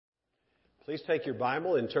Please take your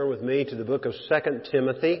Bible and turn with me to the book of 2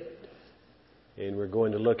 Timothy. And we're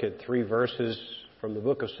going to look at 3 verses from the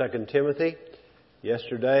book of 2 Timothy.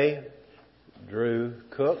 Yesterday, Drew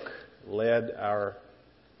Cook led our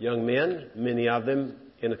young men, many of them,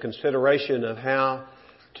 in a consideration of how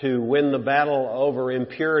to win the battle over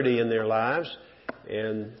impurity in their lives.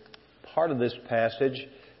 And part of this passage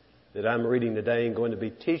that I'm reading today and going to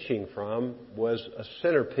be teaching from was a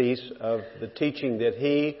centerpiece of the teaching that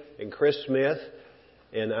he and Chris Smith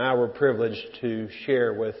and I were privileged to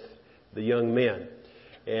share with the young men.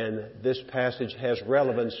 And this passage has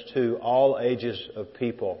relevance to all ages of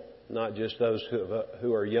people, not just those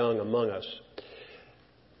who are young among us.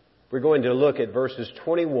 We're going to look at verses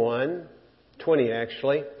 20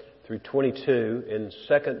 through 22 in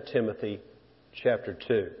 2 Timothy chapter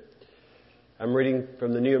 2. I'm reading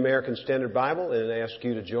from the New American Standard Bible and I ask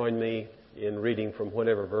you to join me in reading from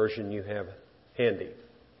whatever version you have handy.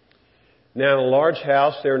 Now in a large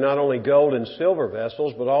house there are not only gold and silver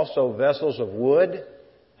vessels, but also vessels of wood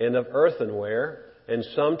and of earthenware, and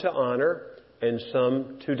some to honor and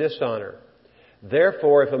some to dishonor.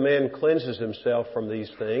 Therefore, if a man cleanses himself from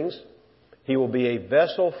these things, he will be a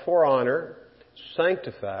vessel for honor,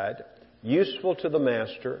 sanctified, useful to the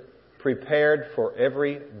master, prepared for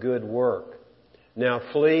every good work. Now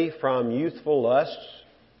flee from youthful lusts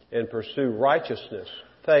and pursue righteousness,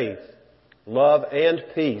 faith, love, and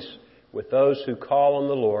peace with those who call on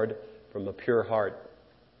the Lord from a pure heart.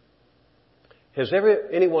 Has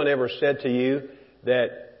anyone ever said to you that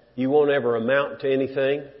you won't ever amount to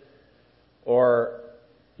anything? Or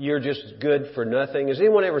you're just good for nothing? Has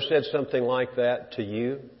anyone ever said something like that to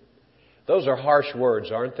you? Those are harsh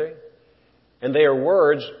words, aren't they? And they are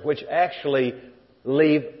words which actually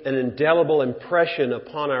leave an indelible impression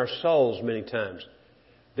upon our souls many times.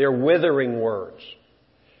 They're withering words.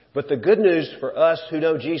 But the good news for us who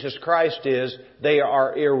know Jesus Christ is they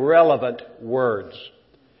are irrelevant words.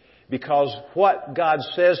 Because what God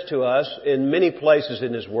says to us in many places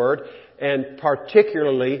in His Word, and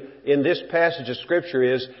particularly in this passage of Scripture,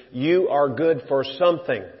 is you are good for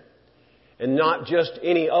something. And not just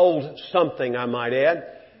any old something, I might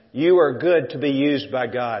add. You are good to be used by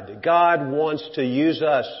God. God wants to use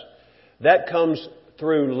us. That comes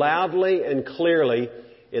through loudly and clearly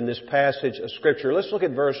in this passage of Scripture. Let's look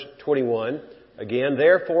at verse 21 again.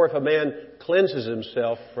 Therefore, if a man cleanses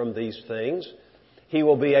himself from these things, he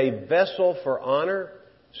will be a vessel for honor,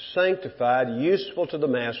 sanctified, useful to the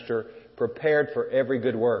master, prepared for every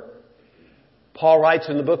good work. Paul writes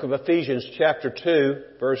in the book of Ephesians chapter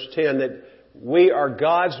 2, verse 10, that we are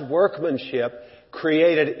God's workmanship,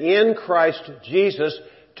 created in Christ Jesus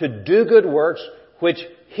to do good works which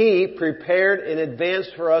He prepared in advance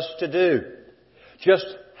for us to do. Just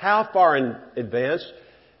how far in advance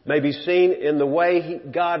may be seen in the way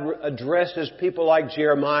God addresses people like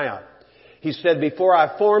Jeremiah. He said, before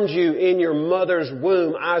I formed you in your mother's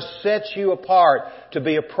womb, I set you apart to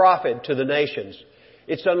be a prophet to the nations.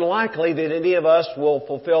 It's unlikely that any of us will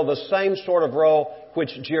fulfill the same sort of role which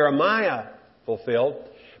Jeremiah fulfilled.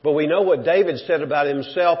 But we know what David said about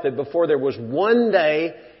himself, that before there was one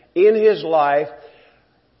day in his life,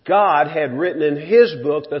 God had written in His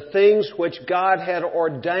book the things which God had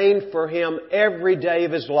ordained for him every day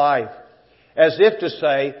of his life. As if to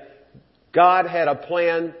say, God had a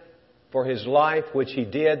plan for his life, which He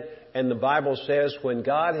did. And the Bible says when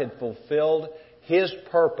God had fulfilled His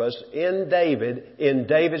purpose in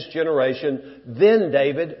David's generation, then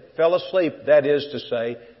David fell asleep. That is to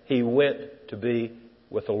say, he went to be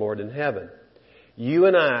with the Lord in heaven. You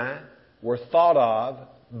and I were thought of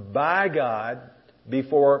by God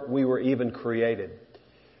before we were even created.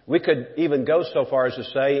 We could even go so far as to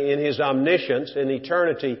say in His omniscience, in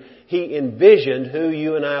eternity, He envisioned who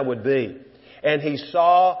you and I would be. And He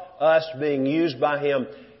saw us being used by Him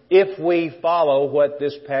if we follow what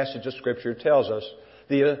this passage of Scripture tells us.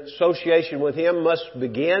 The association with Him must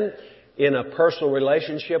begin in a personal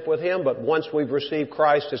relationship with Him, but once we've received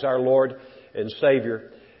Christ as our Lord and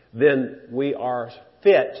Savior, then we are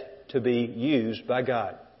fit to be used by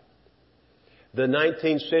God. The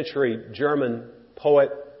 19th century German poet,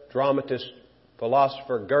 dramatist,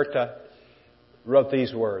 philosopher Goethe wrote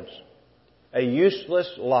these words: a useless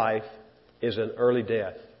life is an early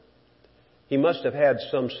death. He must have had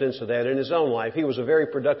some sense of that in his own life. He was a very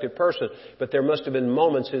productive person, but there must have been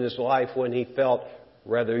moments in his life when he felt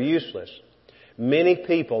rather useless. Many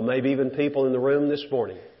people, maybe even people in the room this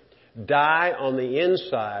morning, die on the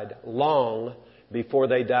inside long before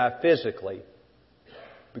they die physically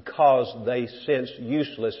because they sense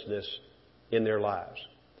uselessness in their lives.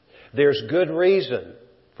 There's good reason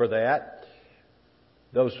for that,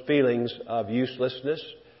 those feelings of uselessness.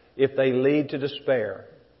 if they lead to despair.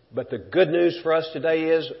 But the good news for us today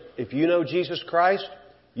is, if you know Jesus Christ,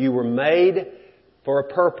 you were made for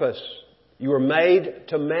a purpose. You were made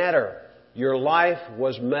to matter. Your life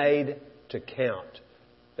was made to count.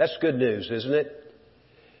 That's good news, isn't it?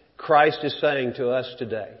 Christ is saying to us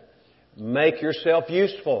today, make yourself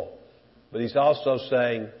useful. But He's also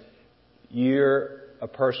saying, you're a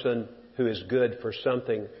person who is good for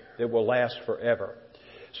something that will last forever.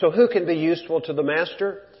 So who can be useful to the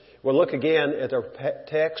Master? Well, look again at our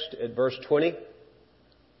text at verse 20.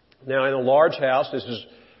 Now, in a large house, this is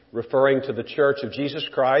referring to the church of Jesus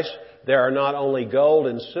Christ, there are not only gold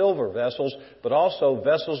and silver vessels, but also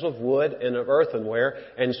vessels of wood and of earthenware,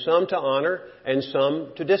 and some to honor and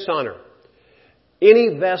some to dishonor.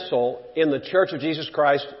 Any vessel in the church of Jesus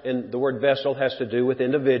Christ, and the word vessel has to do with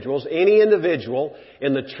individuals, any individual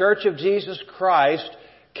in the church of Jesus Christ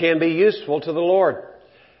can be useful to the Lord.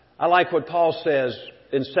 I like what Paul says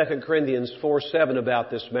in 2 Corinthians 4:7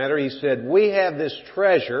 about this matter. He said, we have this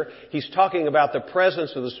treasure. He's talking about the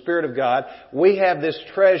presence of the Spirit of God. We have this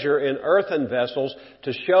treasure in earthen vessels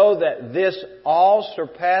to show that this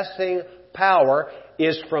all-surpassing power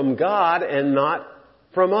is from God and not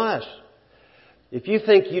from us. If you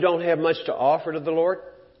think you don't have much to offer to the Lord,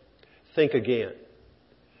 think again.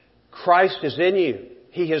 Christ is in you.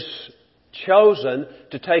 He has chosen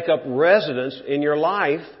to take up residence in your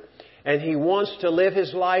life, and He wants to live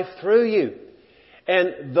His life through you.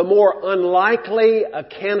 And the more unlikely a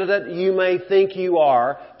candidate you may think you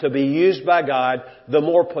are to be used by God, the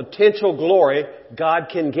more potential glory God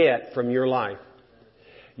can get from your life.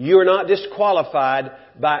 You are not disqualified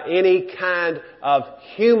by any kind of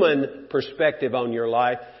human perspective on your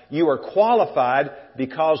life. You are qualified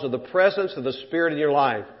because of the presence of the Spirit in your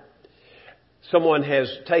life. Someone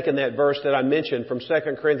has taken that verse that I mentioned from 2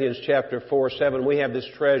 Corinthians chapter 4:7. We have this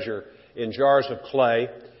treasure in jars of clay,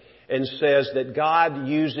 and says that God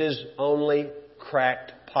uses only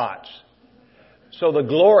cracked pots. So the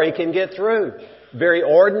glory can get through. Very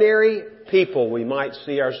ordinary people we might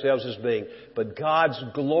see ourselves as being. But God's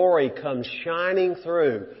glory comes shining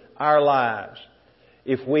through our lives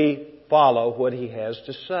if we follow what He has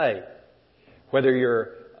to say. Whether you're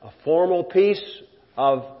a formal piece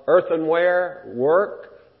of earthenware work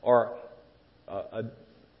or a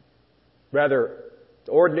rather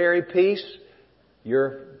ordinary piece,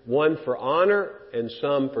 you're one for honor and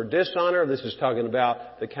some for dishonor. This is talking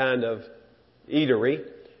about the kind of eatery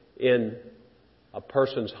in a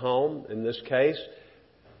person's home in this case.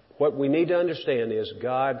 What we need to understand is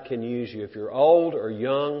God can use you. If you're old or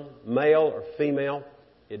young, male or female,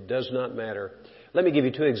 it does not matter. Let me give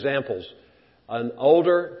you two examples. An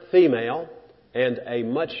older female and a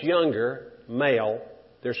much younger male.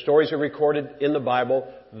 Their stories are recorded in the Bible.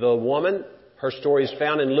 The woman, her story is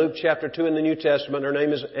found in Luke chapter 2 in the New Testament. Her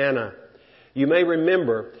name is Anna. You may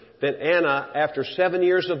remember that Anna, after 7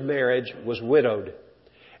 years of marriage, was widowed.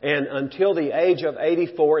 And until the age of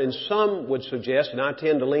 84, and some would suggest, and I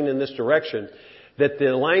tend to lean in this direction, that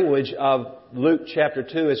the language of Luke chapter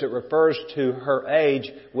 2 as it refers to her age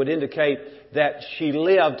would indicate that she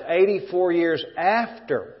lived 84 years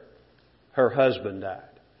after her husband died.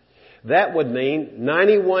 That would mean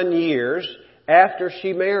 91 years after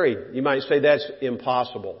she married. You might say that's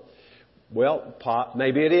impossible. Well,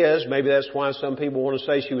 maybe it is. Maybe that's why some people want to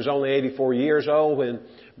say she was only 84 years old when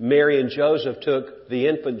Mary and Joseph took the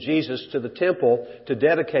infant Jesus to the temple to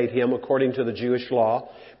dedicate Him according to the Jewish law.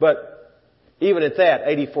 But even at that,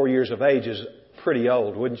 84 years of age is pretty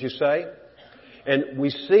old, wouldn't you say? And we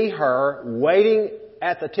see her waiting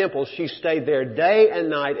at the temple. She stayed there day and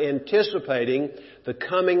night anticipating the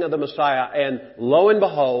coming of the Messiah. And lo and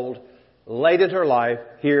behold, late in her life,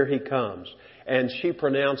 here He comes. And she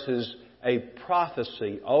pronounces a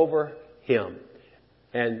prophecy over Him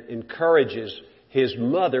and encourages His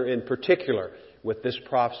mother in particular with this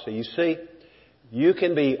prophecy. You see, you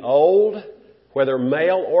can be old, whether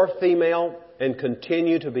male or female, and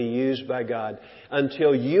continue to be used by God.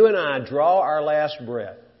 Until you and I draw our last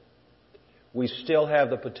breath, we still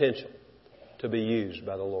have the potential to be used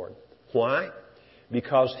by the Lord. Why?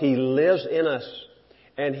 Because He lives in us,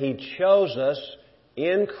 and He chose us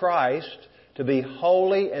in Christ to be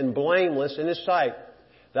holy and blameless in His sight.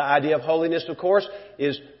 The idea of holiness, of course,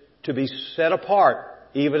 is to be set apart,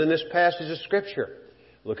 even in this passage of Scripture.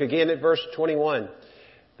 Look again at verse 21.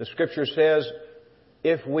 The Scripture says,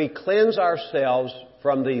 if we cleanse ourselves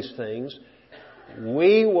from these things,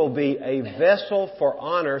 we will be a vessel for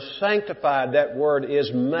honor, sanctified. That word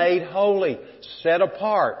is made holy, set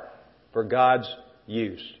apart for God's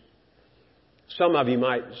use. Some of you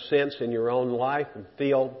might sense in your own life and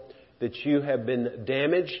feel that you have been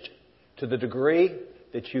damaged to the degree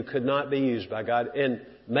that you could not be used by God. And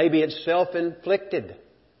maybe it's self-inflicted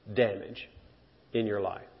damage in your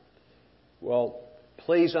life. Well,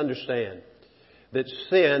 please understand that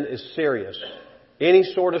sin is serious. Any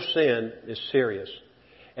sort of sin is serious.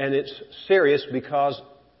 And it's serious because,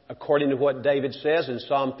 according to what David says in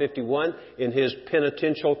Psalm 51, in his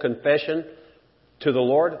penitential confession to the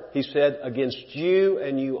Lord, he said, "Against you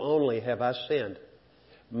and you only have I sinned."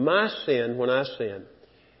 My sin, when I sin,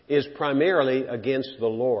 is primarily against the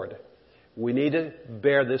Lord. We need to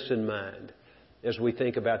bear this in mind as we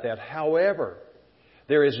think about that. However,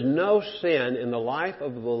 there is no sin in the life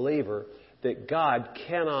of a believer that God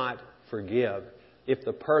cannot forgive if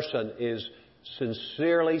the person is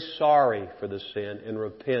sincerely sorry for the sin and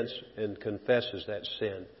repents and confesses that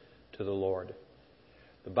sin to the Lord.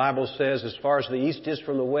 The Bible says, as far as the east is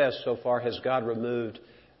from the west, so far has God removed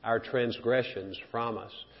our transgressions from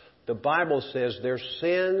us. The Bible says, their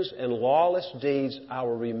sins and lawless deeds I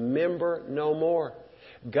will remember no more.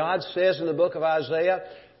 God says in the book of Isaiah,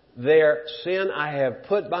 their sin I have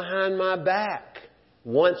put behind my back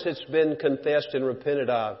once it's been confessed and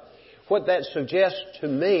repented of. What that suggests to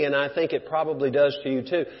me, and I think it probably does to you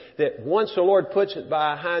too, that once the Lord puts it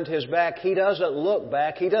behind His back, He doesn't look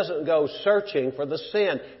back. He doesn't go searching for the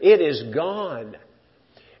sin. It is gone.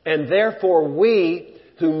 And therefore we,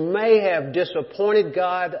 who may have disappointed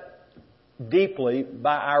God deeply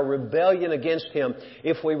by our rebellion against Him,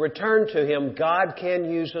 if we return to Him, God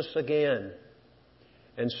can use us again.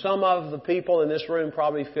 And some of the people in this room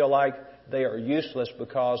probably feel like they are useless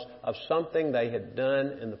because of something they had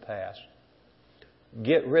done in the past.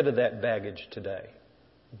 Get rid of that baggage today.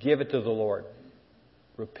 Give it to the Lord.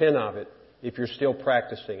 Repent of it if you're still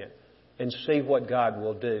practicing it. And see what God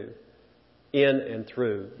will do in and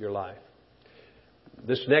through your life.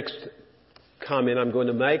 This next comment I'm going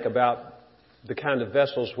to make about the kind of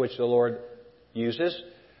vessels which the Lord uses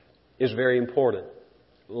is very important.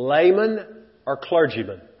 Laymen or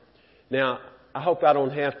clergymen. Now, I hope I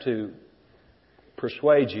don't have to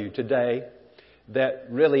persuade you today that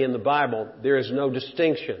really in the Bible there is no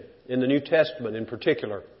distinction, in the New Testament in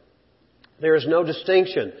particular. There is no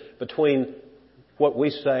distinction between what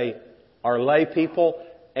we say are lay people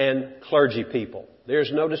and clergy people. There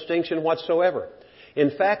is no distinction whatsoever.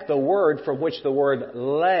 In fact, the word from which the word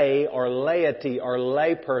lay or laity or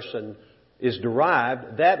layperson is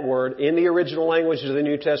derived, that word in the original language of the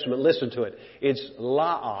New Testament, listen to it, it's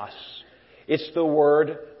laos. It's the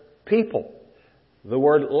word people. The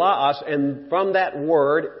word laos, and from that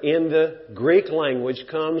word in the Greek language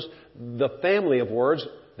comes the family of words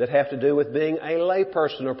that have to do with being a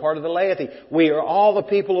layperson or part of the laity. We are all the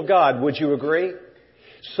people of God. Would you agree?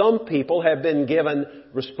 Some people have been given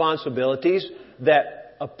responsibilities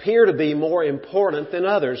that appear to be more important than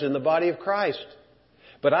others in the body of Christ.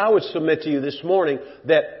 But I would submit to you this morning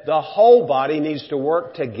that the whole body needs to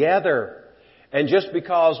work together. And just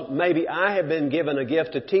because maybe I have been given a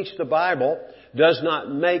gift to teach the Bible does not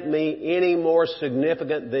make me any more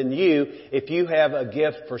significant than you if you have a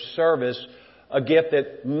gift for service, a gift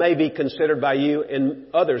that may be considered by you and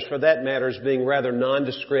others for that matter as being rather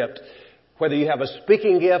nondescript. Whether you have a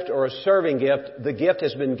speaking gift or a serving gift, the gift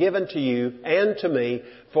has been given to you and to me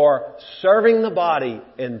for serving the body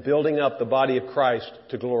and building up the body of Christ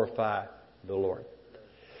to glorify the Lord.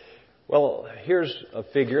 Well, here's a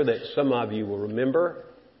figure that some of you will remember.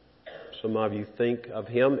 Some of you think of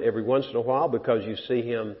him every once in a while because you see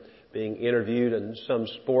him being interviewed in some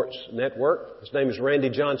sports network. His name is Randy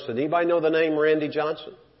Johnson. Anybody know the name Randy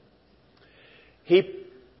Johnson? He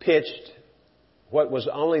pitched what was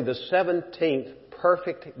only the 17th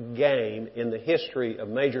perfect game in the history of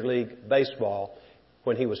Major League Baseball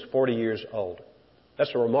when he was 40 years old.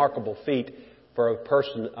 That's a remarkable feat for a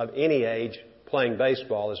person of any age playing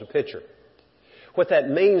baseball as a pitcher. What that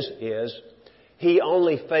means is he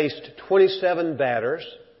only faced 27 batters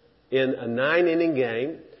in a 9-inning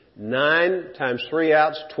game, 9 times 3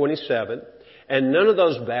 outs, 27, and none of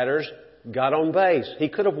those batters got on base. He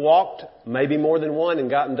could have walked maybe more than one and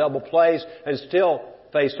gotten double plays and still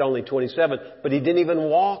faced only 27, but he didn't even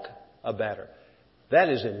walk a batter. That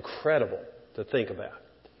is incredible to think about.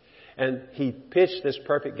 And he pitched this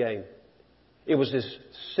perfect game. It was his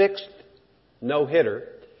 6th no-hitter,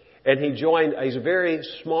 and he joined a very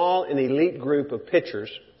small and elite group of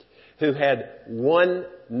pitchers who had won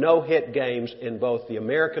no-hit games in both the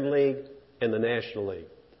American League and the National League.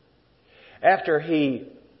 After he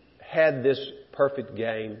had this perfect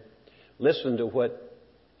game, listen to what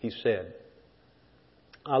he said.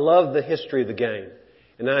 I love the history of the game,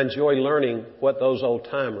 and I enjoy learning what those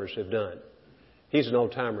old-timers have done. He's an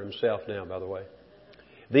old-timer himself now, by the way.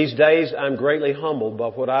 These days, I'm greatly humbled by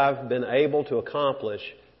what I've been able to accomplish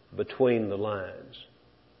between the lines.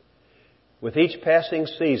 With each passing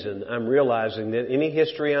season, I'm realizing that any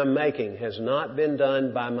history I'm making has not been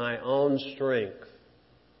done by my own strength.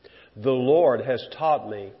 The Lord has taught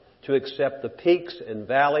me to accept the peaks and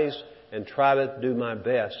valleys and try to do my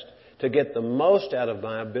best to get the most out of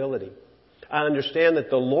my ability. I understand that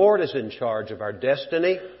the Lord is in charge of our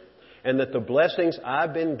destiny and that the blessings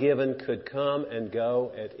I've been given could come and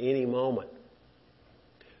go at any moment.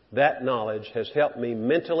 That knowledge has helped me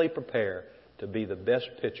mentally prepare to be the best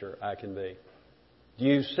pitcher I can be. Do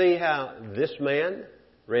you see how this man,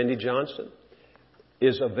 Randy Johnson,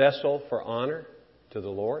 is a vessel for honor to the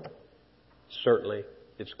Lord? Certainly,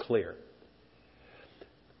 it's clear.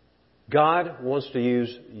 God wants to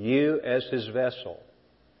use you as His vessel.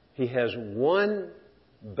 He has one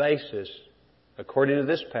basis, according to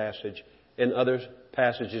this passage and other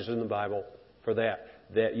passages in the Bible, for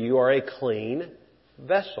that you are a clean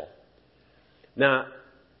vessel. Now,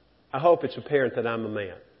 I hope it's apparent that I'm a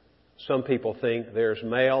man. Some people think there's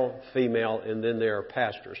male, female, and then there are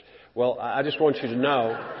pastors. Well, I just want you to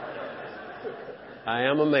know, I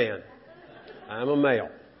am a man. I'm a male.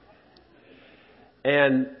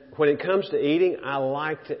 And when it comes to eating, I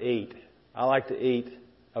like to eat. I like to eat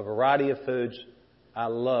a variety of foods. I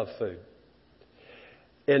love food.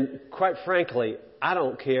 And quite frankly, I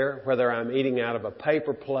don't care whether I'm eating out of a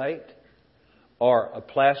paper plate or a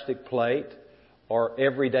plastic plate or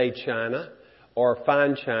everyday china or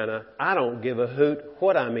fine china. I don't give a hoot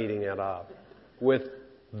what I'm eating out of. With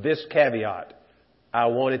this caveat, I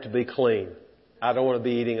want it to be clean. I don't want to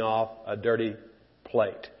be eating off a dirty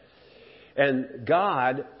plate. And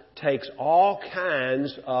God takes all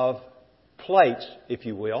kinds of plates, if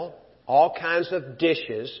you will, all kinds of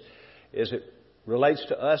dishes, as it relates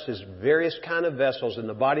to us as various kind of vessels in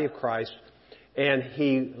the body of Christ, and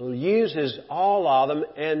He uses all of them,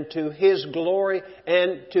 and to His glory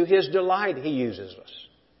and to His delight He uses us,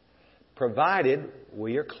 provided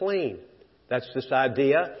we are clean. That's this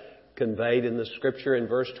idea conveyed in the Scripture in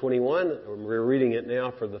verse 21. We're reading it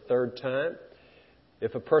now for the third time.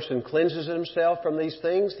 If a person cleanses himself from these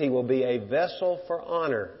things, he will be a vessel for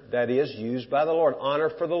honor. That is, used by the Lord. Honor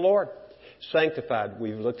for the Lord. Sanctified.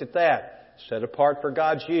 We've looked at that. Set apart for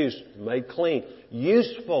God's use. Made clean.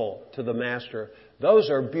 Useful to the Master. Those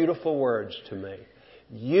are beautiful words to me.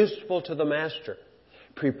 Useful to the Master.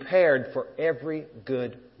 Prepared for every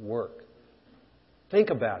good work. Think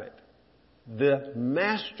about it. The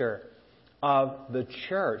Master of the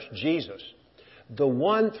church, Jesus, the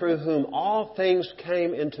one through whom all things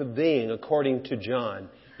came into being, according to John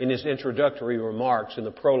in his introductory remarks in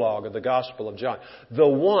the prologue of the Gospel of John. The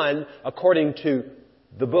one, according to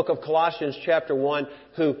the book of Colossians chapter 1,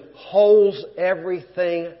 who holds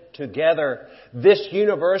everything together. This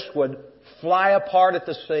universe would fly apart at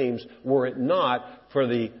the seams were it not for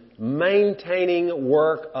the maintaining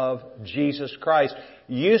work of Jesus Christ.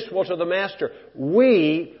 Useful to the Master.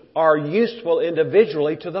 We are useful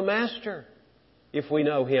individually to the Master if we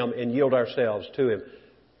know Him and yield ourselves to Him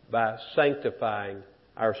by sanctifying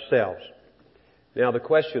ourselves. Now the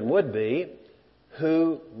question would be,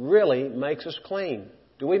 who really makes us clean?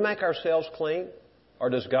 Do we make ourselves clean, or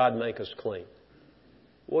does God make us clean?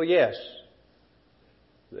 Well, yes.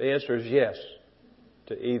 The answer is yes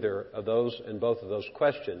to either of those and both of those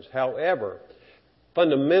questions. However,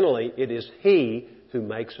 fundamentally, it is He who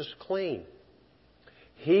makes us clean.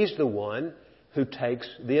 He's the one who takes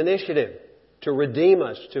the initiative to redeem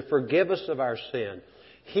us, to forgive us of our sin.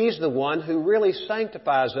 He's the one who really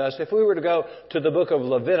sanctifies us. If we were to go to the book of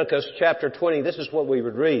Leviticus, chapter 20, this is what we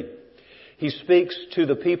would read. He speaks to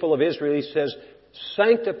the people of Israel. He says,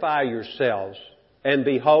 "Sanctify yourselves and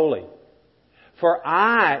be holy, for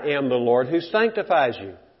I am the Lord who sanctifies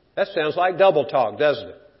you." That sounds like double talk, doesn't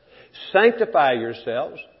it? Sanctify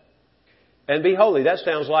yourselves and be holy. That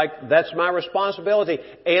sounds like that's my responsibility.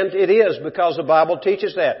 And it is, because the Bible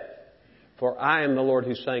teaches that. For I am the Lord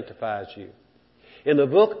who sanctifies you. In the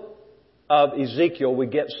book of Ezekiel, we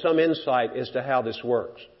get some insight as to how this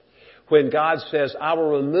works. When God says, "I will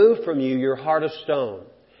remove from you your heart of stone,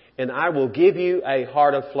 and I will give you a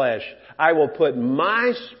heart of flesh. I will put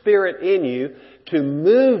my Spirit in you to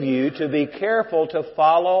move you to be careful to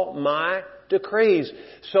follow my decrees."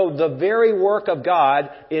 So the very work of God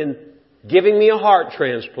in giving me a heart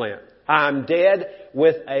transplant. I'm dead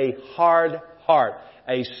with a hard heart.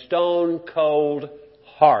 A stone-cold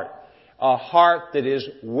heart. A heart that is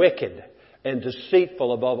wicked and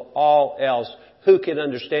deceitful above all else. Who can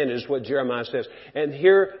understand it is what Jeremiah says. And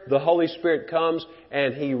here the Holy Spirit comes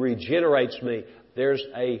and He regenerates me. There's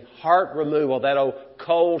a heart removal. That old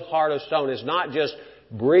cold heart of stone is not just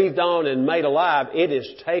breathed on and made alive, it is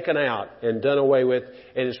taken out and done away with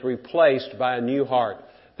and is replaced by a new heart.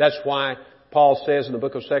 That's why Paul says in the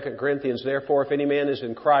book of 2 Corinthians, therefore, if any man is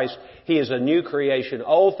in Christ, he is a new creation.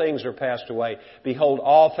 Old things are passed away. Behold,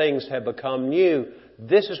 all things have become new.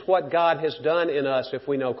 This is what God has done in us if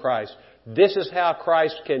we know Christ. This is how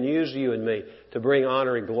Christ can use you and me to bring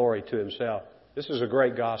honor and glory to Himself. This is a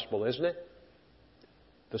great gospel, isn't it?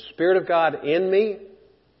 The Spirit of God in me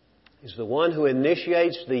is the one who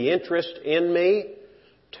initiates the interest in me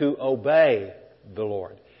to obey the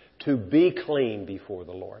Lord, to be clean before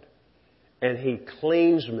the Lord. And He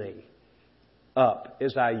cleans me up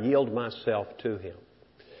as I yield myself to Him.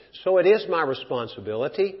 So it is my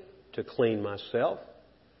responsibility to clean myself,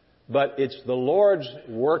 but it's the Lord's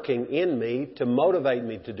working in me to motivate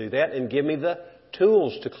me to do that and give me the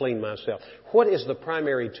tools to clean myself. What is the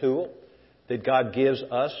primary tool that God gives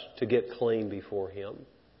us to get clean before Him?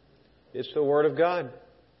 It's the Word of God.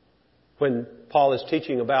 When Paul is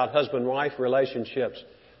teaching about husband-wife relationships,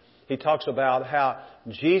 he talks about how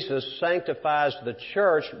Jesus sanctifies the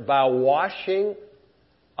church by washing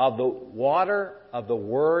of the water of the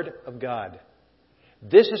Word of God.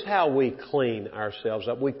 This is how we clean ourselves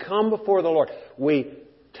up. We come before the Lord. We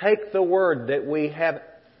take the Word that we have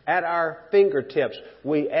at our fingertips.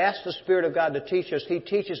 We ask the Spirit of God to teach us. He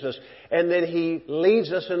teaches us. And then He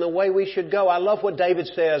leads us in the way we should go. I love what David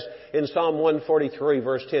says in Psalm 143,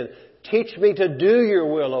 verse 10. Teach me to do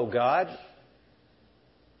your will, O God.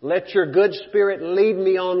 Let your good Spirit lead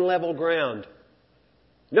me on level ground.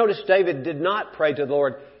 Notice David did not pray to the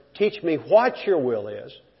Lord, teach me what your will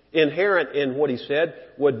is. Inherent in what he said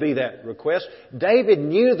would be that request. David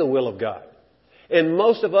knew the will of God. And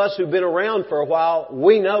most of us who've been around for a while,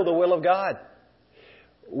 we know the will of God.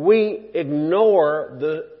 We ignore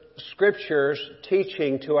the Scriptures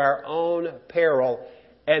teaching to our own peril,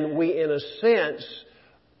 and we, in a sense,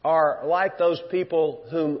 are like those people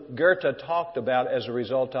whom Goethe talked about as a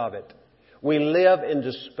result of it. We live in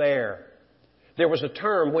despair. There was a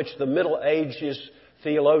term which the Middle Ages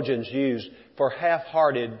theologians used for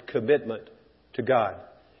half-hearted commitment to God.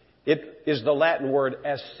 It is the Latin word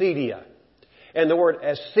acedia. And the word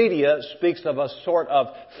acedia speaks of a sort of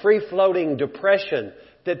free-floating depression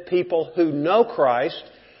that people who know Christ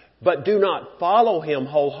but do not follow Him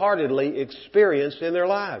wholeheartedly experience in their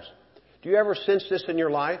lives. Do you ever sense this in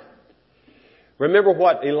your life? Remember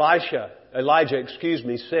what Elijah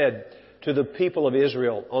said to the people of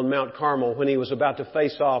Israel on Mount Carmel when he was about to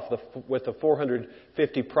face off with the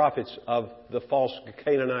 450 prophets of the false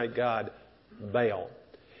Canaanite god Baal.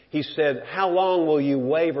 He said, how long will you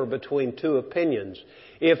waver between two opinions?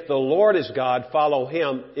 If the Lord is God, follow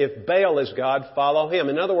Him. If Baal is God, follow him.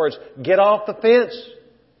 In other words, get off the fence.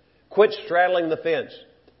 Quit straddling the fence.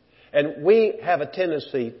 And we have a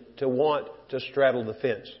tendency to want to straddle the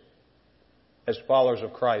fence as followers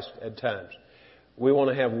of Christ at times. We want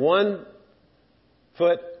to have one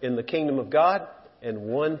foot in the kingdom of God and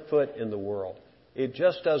one foot in the world. It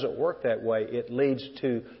just doesn't work that way. It leads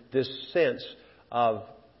to this sense of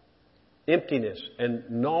emptiness and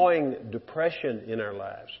gnawing depression in our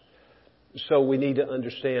lives. So we need to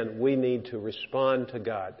understand we need to respond to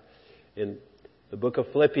God. In the book of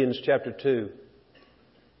Philippians chapter 2,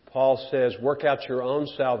 Paul says, work out your own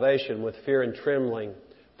salvation with fear and trembling,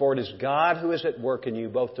 for it is God who is at work in you,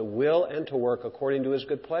 both to will and to work according to His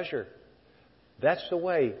good pleasure. That's the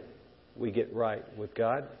way we get right with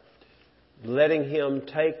God. Letting Him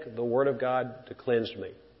take the Word of God to cleanse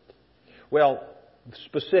me. Well,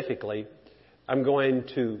 specifically, I'm going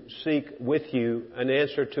to seek with you an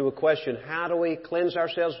answer to a question. How do we cleanse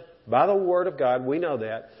ourselves? By the Word of God, we know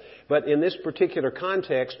that. But in this particular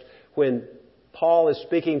context, when Paul is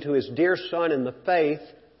speaking to his dear son in the faith,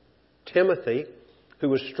 Timothy, who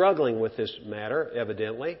was struggling with this matter,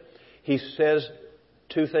 evidently, he says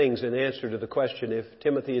two things in answer to the question. If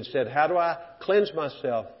Timothy had said, how do I cleanse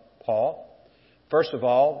myself, Paul? First of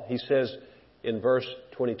all, he says in verse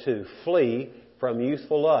 22, flee from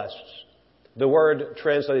youthful lusts. The word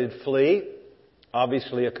translated flee,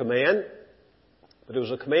 obviously a command, but it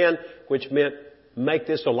was a command which meant make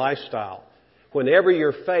this a lifestyle. Whenever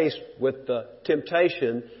you're faced with the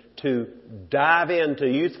temptation to dive into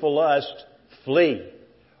youthful lust, flee.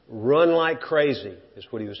 Run like crazy, is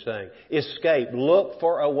what he was saying. Escape. Look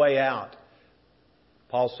for a way out.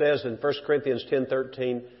 Paul says in 1 Corinthians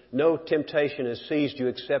 10:13, no temptation has seized you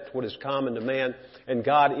except what is common to man, and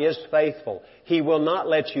God is faithful. He will not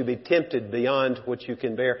let you be tempted beyond what you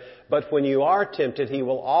can bear. But when you are tempted, He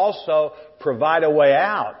will also provide a way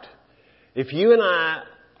out. If you and I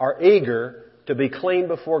are eager to be clean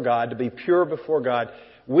before God, to be pure before God,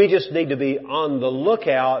 we just need to be on the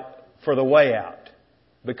lookout for the way out.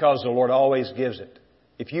 because the Lord always gives it.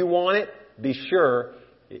 If you want it, be sure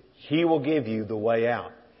He will give you the way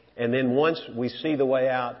out. And then once we see the way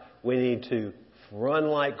out, we need to run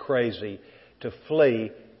like crazy to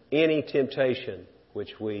flee any temptation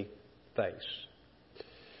which we face.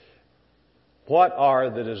 What are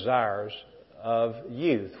the desires of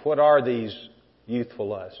youth? What are these youthful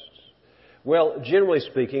lusts? Well, generally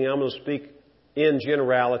speaking, I'm going to speak in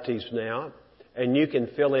generalities now, and you can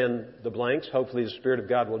fill in the blanks. Hopefully the Spirit of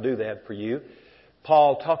God will do that for you.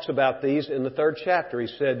 Paul talks about these in the 3rd chapter. He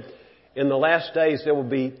said, in the last days there will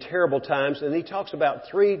be terrible times, and he talks about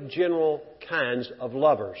 3 general kinds of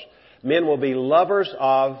lovers. Men will be lovers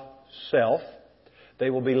of self, they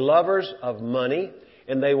will be lovers of money,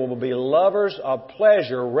 and they will be lovers of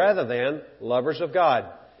pleasure rather than lovers of God.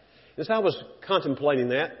 As I was contemplating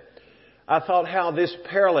that, I thought how this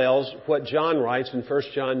parallels what John writes in 1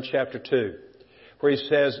 John chapter 2, where he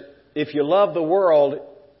says, if you love the world,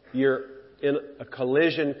 you're in a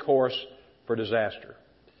collision course for disaster.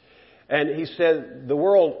 And he said the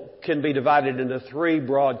world can be divided into 3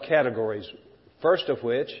 broad categories. First of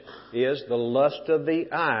which is the lust of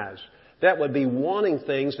the eyes. That would be wanting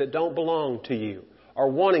things that don't belong to you, or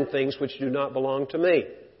wanting things which do not belong to me.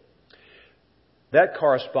 That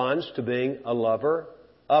corresponds to being a lover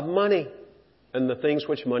of money and the things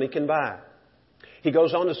which money can buy. He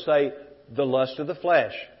goes on to say the lust of the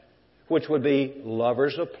flesh, which would be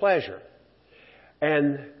lovers of pleasure.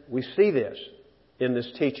 And we see this in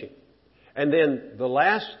this teaching. And then the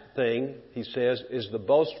last thing, he says, is the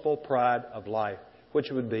boastful pride of life, which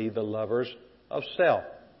would be the lovers of self.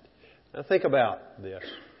 Now think about this.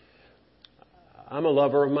 I'm a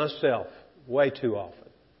lover of myself way too often.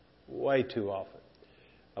 Way too often.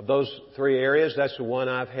 Of those 3 areas, that's the one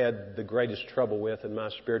I've had the greatest trouble with in my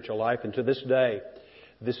spiritual life. And to this day,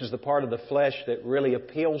 this is the part of the flesh that really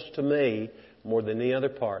appeals to me more than any other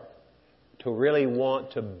part. To really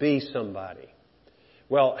want to be somebody.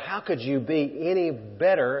 Well, how could you be any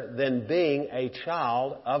better than being a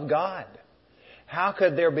child of God? How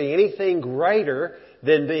could there be anything greater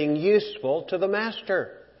than being useful to the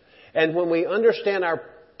Master? And when we understand our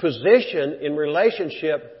position in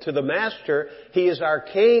relationship to the Master, He is our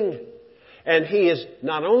King. And He is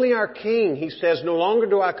not only our King, He says, no longer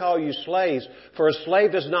do I call you slaves, for a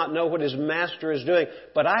slave does not know what his master is doing,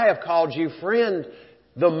 but I have called you friend.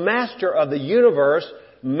 The Master of the universe,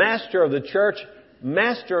 Master of the church,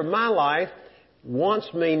 Master of my life,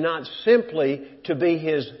 wants me not simply to be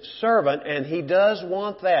His servant, and He does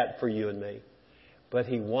want that for you and me, but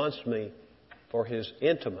He wants me for His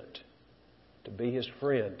intimate, to be His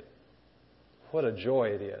friend. What a joy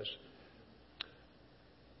it is.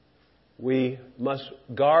 We must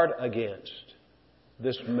guard against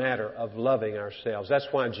this matter of loving ourselves. That's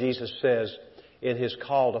why Jesus says in His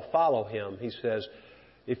call to follow Him, He says,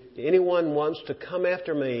 if anyone wants to come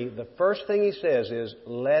after me, the first thing He says is,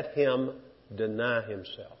 let him deny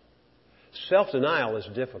himself. Self-denial is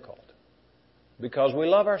difficult because we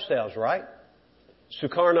love ourselves, right?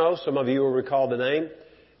 Sukarno, some of you will recall the name,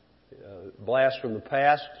 blast from the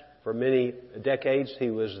past. For many decades,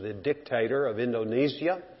 he was the dictator of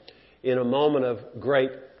Indonesia. In a moment of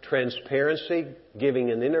great transparency,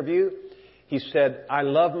 giving an interview, he said, I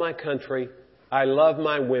love my country. I love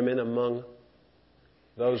my women. Among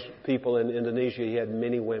those people in Indonesia, he had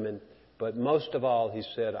many women. But most of all, he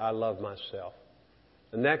said, I love myself.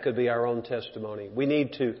 And that could be our own testimony. We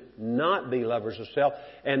need to not be lovers of self.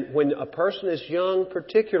 And when a person is young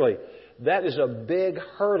particularly, that is a big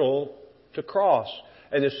hurdle to cross.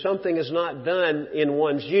 And if something is not done in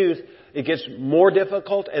one's youth, it gets more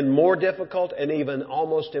difficult and even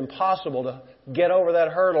almost impossible to get over that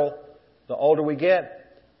hurdle the older we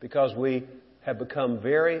get, because we have become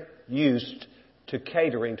very used to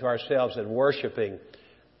catering to ourselves and worshiping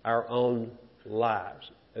our own lives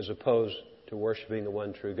as opposed to worshiping the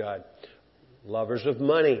one true God. Lovers of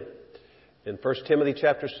money. In 1 Timothy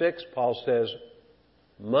chapter 6, Paul says,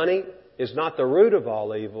 money is not the root of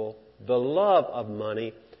all evil. The love of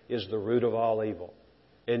money is the root of all evil.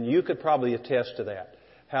 And you could probably attest to that.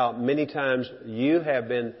 How many times you have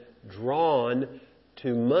been drawn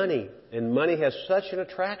to money. And money has such an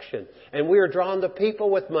attraction. And we are drawn to people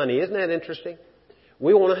with money. Isn't that interesting?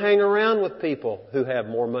 We want to hang around with people who have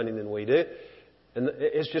more money than we do. And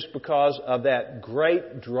it's just because of that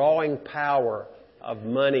great drawing power of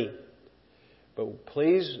money. But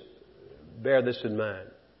please bear this in mind.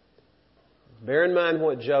 Bear in mind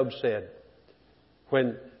what Job said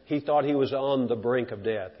when he thought he was on the brink of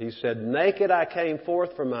death. He said, naked I came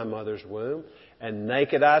forth from my mother's womb, and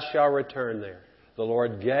naked I shall return there. The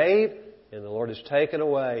Lord gave, and the Lord has taken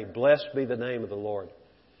away. Blessed be the name of the Lord.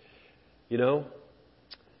 You know,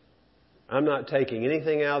 I'm not taking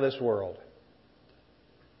anything out of this world.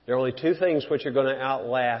 There are only two things which are going to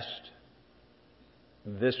outlast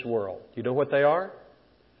this world. You know what they are?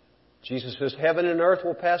 Jesus says, heaven and earth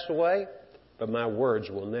will pass away, but my words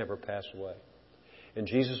will never pass away. And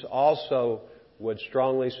Jesus also would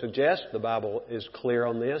strongly suggest, the Bible is clear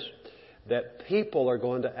on this, that people are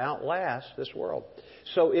going to outlast this world.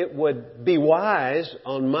 So it would be wise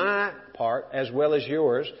on my part, as well as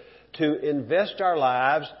yours, to invest our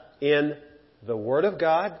lives in the Word of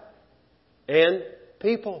God and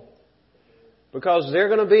people. Because they're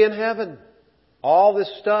going to be in heaven. All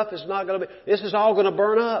this stuff is not going to be... This is all going to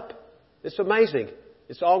burn up. It's amazing.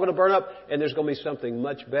 It's all going to burn up, and there's going to be something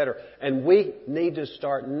much better. And we need to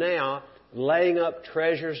start now laying up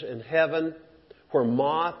treasures in heaven where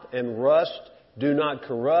moth and rust do not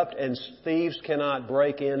corrupt and thieves cannot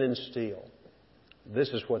break in and steal. This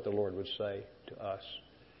is what the Lord would say to us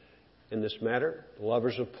in this matter.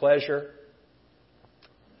 Lovers of pleasure.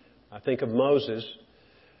 I think of Moses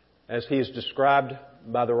as he is described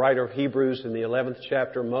by the writer of Hebrews in the 11th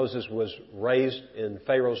chapter. Moses was raised in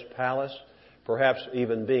Pharaoh's palace, perhaps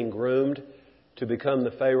even being groomed to become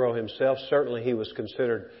the Pharaoh himself. Certainly he was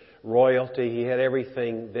considered royalty. He had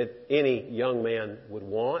everything that any young man would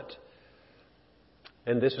want.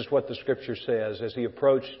 And this is what the Scripture says. As he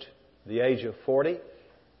approached the age of 40,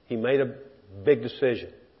 he made a big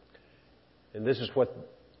decision. And this is what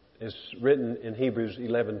is written in Hebrews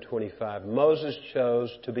 11:25. Moses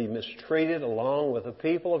chose to be mistreated along with the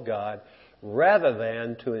people of God rather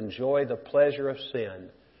than to enjoy the pleasure of sin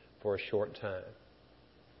for a short time.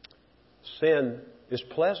 Sin is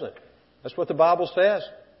pleasant. That's what the Bible says.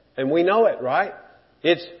 And we know it, right?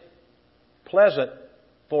 It's pleasant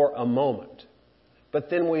for a moment. But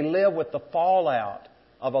then we live with the fallout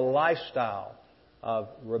of a lifestyle of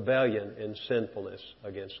rebellion and sinfulness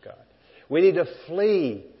against God. We need to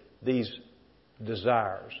flee these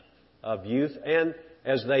desires of youth, and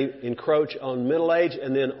as they encroach on middle age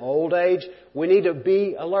and then old age, we need to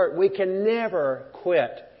be alert. We can never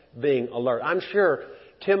quit being alert. I'm sure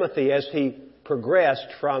Timothy, as he progressed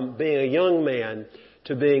from being a young man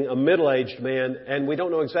to being a middle-aged man, and we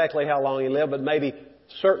don't know exactly how long he lived, but maybe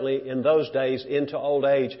certainly in those days into old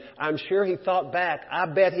age, I'm sure he thought back. I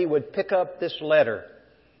bet he would pick up this letter,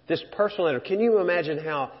 this personal letter. Can you imagine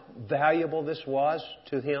how valuable this was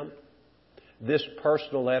to him? This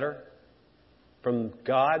personal letter from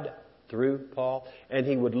God through Paul. And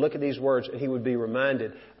he would look at these words and he would be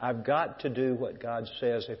reminded, I've got to do what God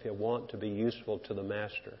says if I want to be useful to the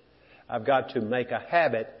Master. I've got to make a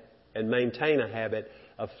habit and maintain a habit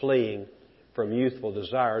of fleeing from youthful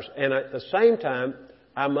desires. And at the same time,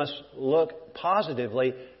 I must look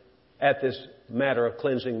positively at this matter of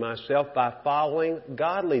cleansing myself by following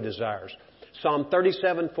godly desires. Psalm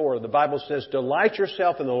 37:4, the Bible says, delight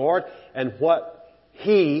yourself in the Lord, and what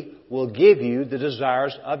He will give you the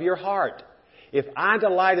desires of your heart. If I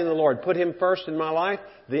delight in the Lord, put Him first in my life,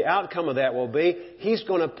 the outcome of that will be He's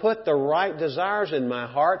going to put the right desires in my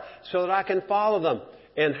heart so that I can follow them.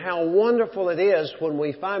 And how wonderful it is when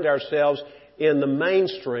we find ourselves in the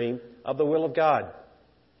mainstream of the will of God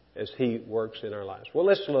as He works in our lives. Well,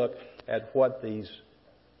 let's look at what these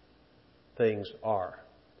things are.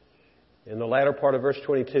 In the latter part of verse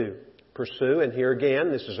 22, pursue, and here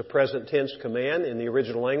again, this is a present tense command in the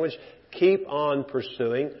original language, keep on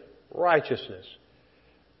pursuing righteousness.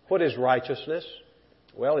 What is righteousness?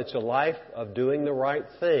 Well, it's a life of doing the right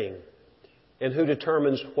thing. And who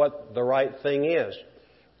determines what the right thing is?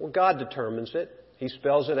 Well, God determines it. He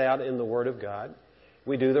spells it out in the Word of God.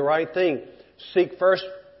 We do the right thing. Seek first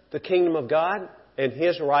the kingdom of God and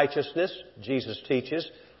His righteousness, Jesus teaches,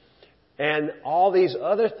 and all these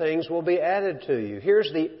other things will be added to you.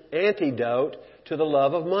 Here's the antidote to the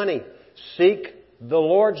love of money. Seek the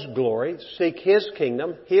Lord's glory, seek His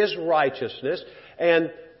kingdom, His righteousness,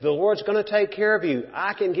 and the Lord's going to take care of you.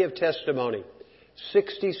 I can give testimony.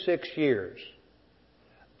 66 years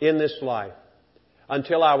in this life.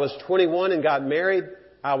 Until I was 21 and got married,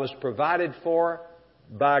 I was provided for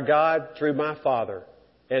by God through my father.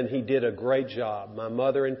 And he did a great job. My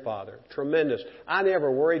mother and father. Tremendous. I never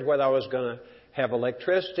worried whether I was going to have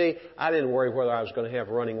electricity. I didn't worry whether I was going to have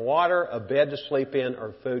running water, a bed to sleep in,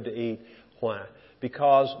 or food to eat. Why?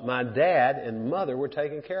 Because my dad and mother were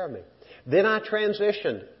taking care of me. Then I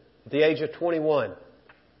transitioned at the age of 21.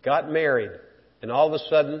 Got married. And all of a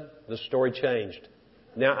sudden, the story changed.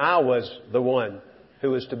 Now I was the one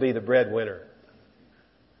who was to be the breadwinner.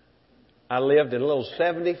 I lived in a little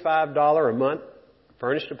 $75 a month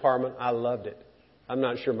furnished apartment. I loved it. I'm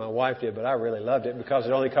not sure my wife did, but I really loved it because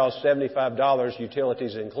it only cost $75,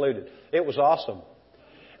 utilities included. It was awesome.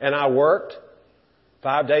 And I worked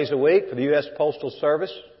 5 days a week for the U.S. Postal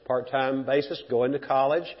Service, part-time basis, going to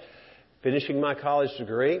college, finishing my college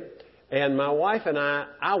degree. And my wife and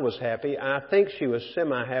I was happy. I think she was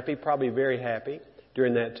semi-happy, probably very happy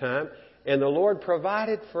during that time. And the Lord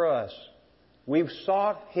provided for us. We've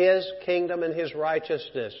sought His kingdom and His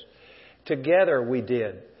righteousness. Together we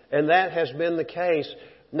did. And that has been the case,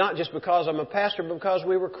 not just because I'm a pastor, but because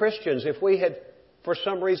we were Christians. If we had, for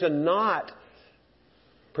some reason, not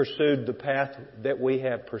pursued the path that we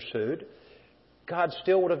have pursued, God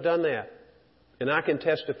still would have done that. And I can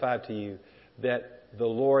testify to you that the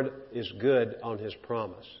Lord is good on His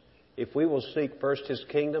promise. If we will seek first His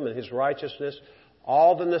kingdom and His righteousness,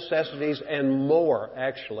 all the necessities and more,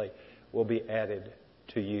 actually, will be added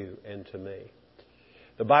to you and to me.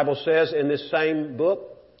 The Bible says in this same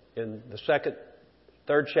book, in the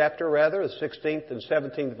third chapter, the 16th and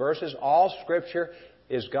 17th verses, all Scripture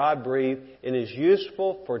is God-breathed and is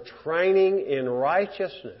useful for training in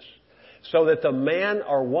righteousness, so that the man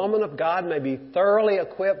or woman of God may be thoroughly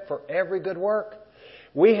equipped for every good work.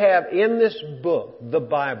 We have in this book, the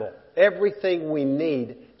Bible, everything we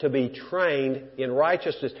need to be trained in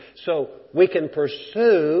righteousness, so we can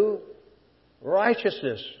pursue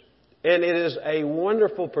righteousness. And it is a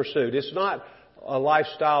wonderful pursuit. It's not a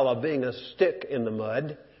lifestyle of being a stick in the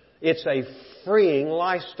mud. It's a freeing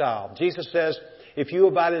lifestyle. Jesus says, if you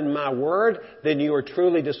abide in my word, then you are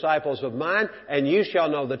truly disciples of mine, and you shall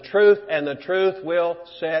know the truth, and the truth will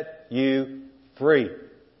set you free.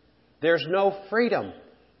 There's no freedom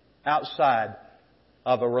outside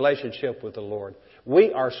of a relationship with the Lord.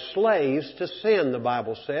 We are slaves to sin, the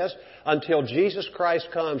Bible says, until Jesus Christ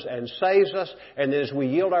comes and saves us, and as we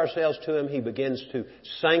yield ourselves to Him, He begins to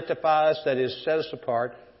sanctify us, that is, set us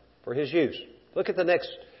apart for His use. Look at the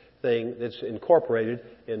next thing that's incorporated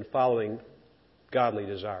in following godly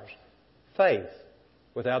desires. Faith.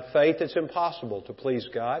 Without faith, it's impossible to please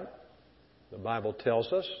God. The Bible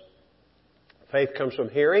tells us. Faith comes from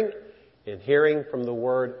hearing, and hearing from the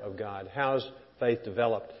Word of God. How is faith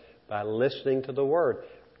developed? By listening to the Word,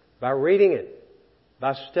 by reading it,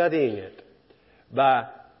 by studying it, by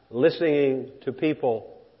listening to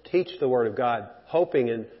people teach the Word of God, hoping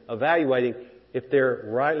and evaluating if they're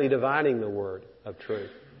rightly dividing the Word of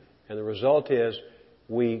truth. And the result is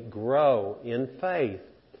we grow in faith.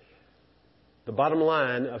 The bottom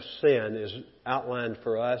line of sin is outlined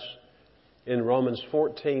for us in Romans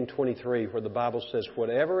 14:23, where the Bible says,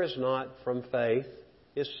 whatever is not from faith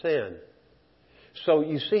is sin. So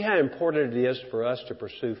you see how important it is for us to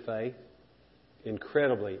pursue faith?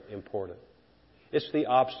 Incredibly important. It's the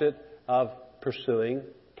opposite of pursuing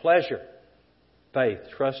pleasure. Faith,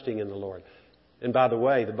 trusting in the Lord. And by the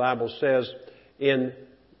way, the Bible says in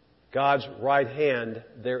God's right hand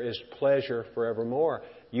there is pleasure forevermore.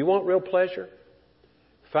 You want real pleasure?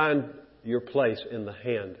 Find your place in the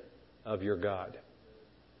hand of your God.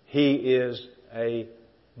 He is a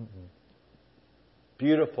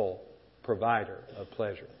beautiful provider of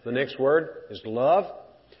pleasure. The next word is love.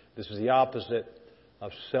 This is the opposite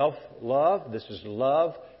of self-love. This is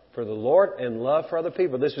love for the Lord and love for other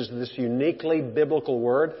people. This is this uniquely biblical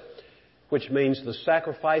word, which means the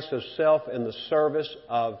sacrifice of self in the service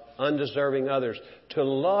of undeserving others. To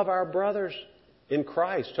love our brothers in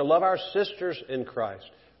Christ, to love our sisters in Christ.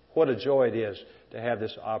 What a joy it is to have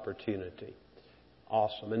this opportunity.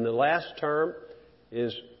 Awesome. And the last term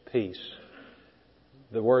is peace.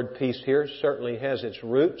 The word peace here certainly has its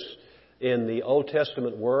roots in the Old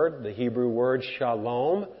Testament word, the Hebrew word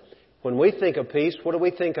shalom. When we think of peace, what do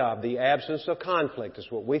we think of? The absence of conflict is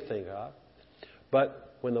what we think of.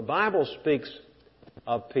 But when the Bible speaks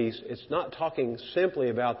of peace, it's not talking simply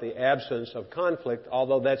about the absence of conflict,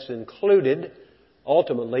 although that's included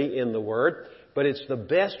ultimately in the word, but it's the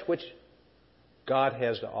best which God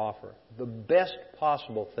has to offer, the best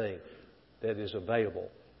possible thing that is available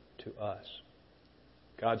to us.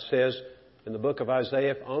 God says in the book of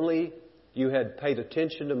Isaiah, if only you had paid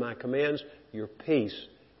attention to my commands, your peace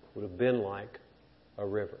would have been like a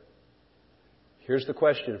river. Here's the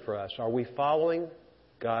question for us. Are we following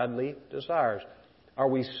godly desires? Are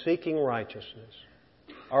we seeking righteousness?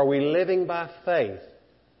 Are we living by faith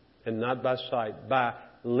and not by sight? By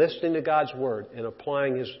listening to God's Word and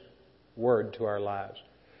applying His Word to our lives?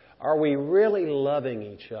 Are we really loving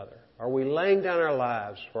each other? Are we laying down our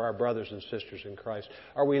lives for our brothers and sisters in Christ?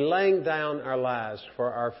 Are we laying down our lives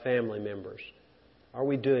for our family members? Are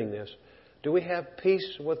we doing this? Do we have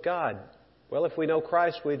peace with God? Well, if we know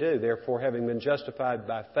Christ, we do. Therefore, having been justified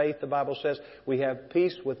by faith, the Bible says, we have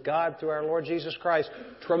peace with God through our Lord Jesus Christ.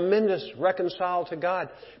 Tremendous, reconciled to God.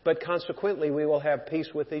 But consequently, we will have peace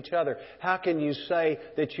with each other. How can you say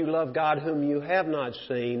that you love God whom you have not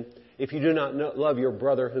seen If you do not love your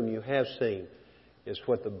brother whom you have seen, is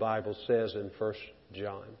what the Bible says in 1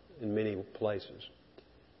 John in many places.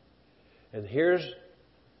 And here's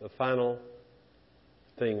the final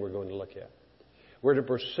thing we're going to look at. We're to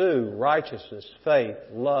pursue righteousness, faith,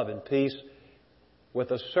 love, and peace with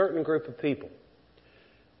a certain group of people.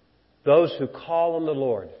 Those who call on the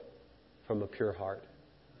Lord from a pure heart.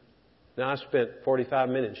 Now, I spent 45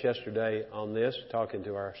 minutes yesterday on this, talking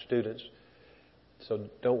to our students. So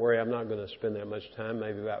don't worry, I'm not going to spend that much time,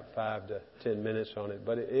 maybe about 5 to 10 minutes on it.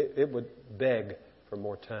 But it would beg for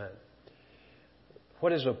more time.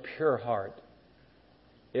 What is a pure heart?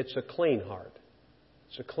 It's a clean heart.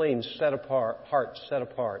 It's a clean, heart set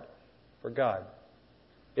apart for God.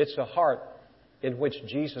 It's a heart in which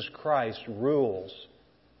Jesus Christ rules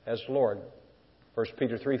as Lord. 1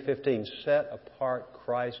 Peter 3:15, set apart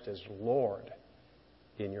Christ as Lord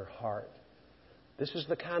in your heart. This is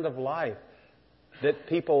the kind of life that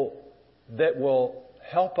people that will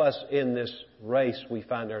help us in this race we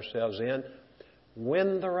find ourselves in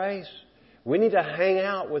win the race. We need to hang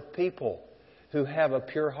out with people who have a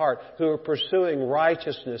pure heart, who are pursuing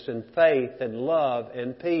righteousness and faith and love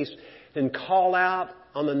and peace, and call out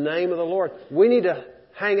on the name of the Lord. We need to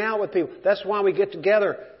hang out with people. That's why we get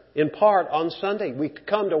together in part on Sunday. We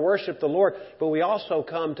come to worship the Lord, but we also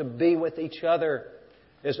come to be with each other.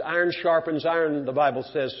 As iron sharpens iron, the Bible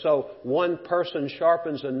says, so one person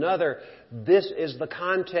sharpens another. This is the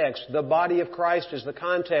context. The body of Christ is the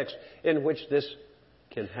context in which this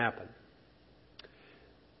can happen.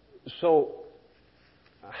 So,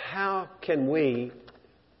 how can we,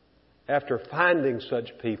 after finding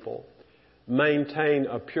such people, maintain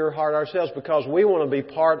a pure heart ourselves? Because we want to be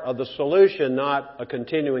part of the solution, not a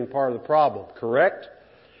continuing part of the problem. Correct?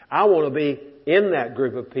 I want to be in that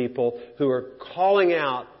group of people who are calling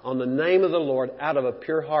out on the name of the Lord out of a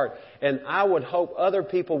pure heart. And I would hope other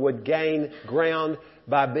people would gain ground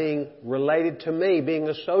by being related to me, being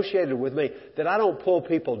associated with me, that I don't pull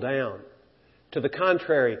people down. To the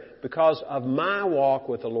contrary, because of my walk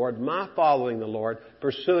with the Lord, my following the Lord,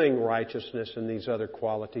 pursuing righteousness and these other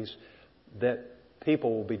qualities, that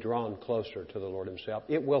people will be drawn closer to the Lord Himself.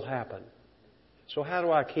 It will happen. So how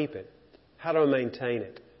do I keep it? How do I maintain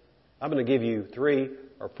it? I'm going to give you 3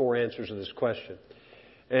 or 4 answers to this question.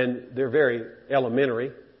 And they're very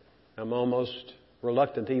elementary. I'm almost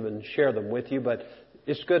reluctant to even share them with you, but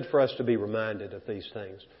it's good for us to be reminded of these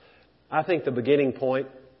things. I think the beginning point,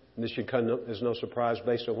 and this should come as no surprise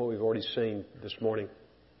based on what we've already seen this morning,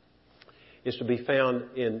 is to be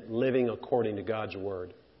found in living according to God's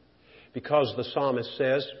Word. Because the psalmist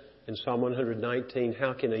says in Psalm 119,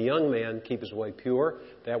 how can a young man keep his way pure?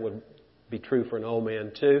 That would be true for an old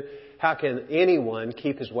man too. How can anyone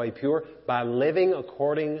keep his way pure? By living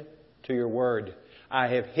according to your Word. I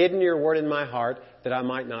have hidden your Word in my heart that I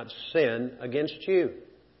might not sin against you.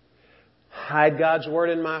 Hide God's Word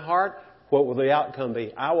in my heart. What will the outcome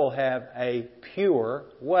be? I will have a pure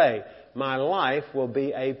way. My life will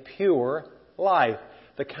be a pure life.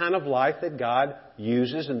 The kind of life that God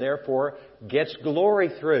uses and therefore gets glory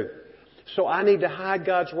through. So I need to hide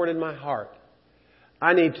God's Word in my heart.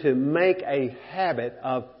 I need to make a habit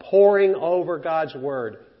of poring over God's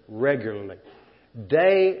Word regularly.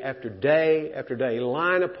 Day after day after day,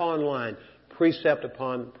 line upon line, precept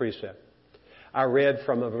upon precept. I read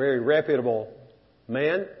from a very reputable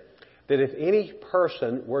man that if any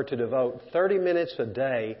person were to devote 30 minutes a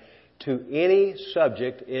day to any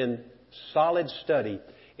subject in solid study,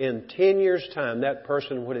 in 10 years' time, that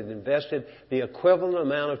person would have invested the equivalent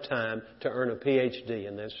amount of time to earn a PhD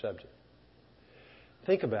in that subject.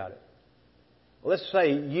 Think about it. Let's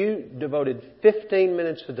say you devoted 15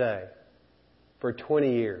 minutes a day for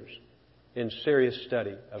 20 years in serious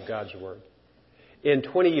study of God's Word. In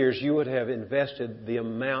 20 years, you would have invested the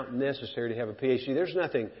amount necessary to have a PhD. There's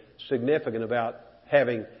nothing significant about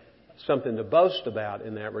having something to boast about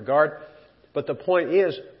in that regard. But the point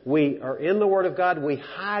is, we are in the Word of God. We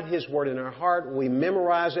hide His Word in our heart. We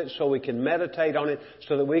memorize it so we can meditate on it,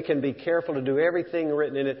 so that we can be careful to do everything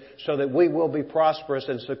written in it, so that we will be prosperous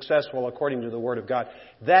and successful according to the Word of God.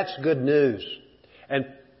 That's good news. And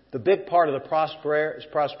the big part of the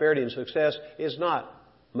prosperity and success is not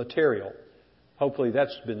material. Hopefully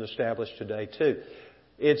that's been established today too.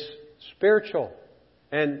 It's spiritual.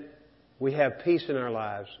 And we have peace in our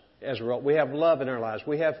lives as a result. We have love in our lives.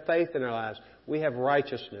 We have faith in our lives. We have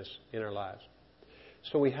righteousness in our lives.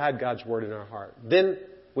 So we hide God's Word in our heart. Then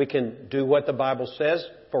we can do what the Bible says.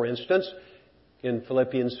 For instance, in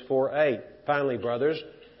Philippians 4:8. Finally, brothers,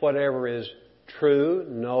 whatever is true,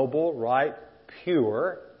 noble, right,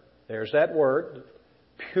 pure. There's that word.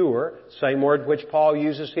 Pure. Same word which Paul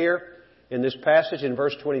uses here in this passage in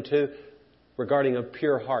verse 22 regarding a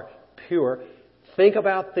pure heart. Pure. Think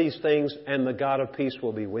about these things and the God of peace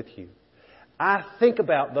will be with you. I think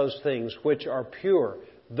about those things which are pure.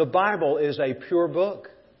 The Bible is a pure book.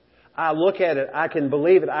 I look at it, I can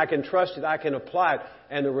believe it, I can trust it, I can apply it.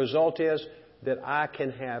 And the result is that I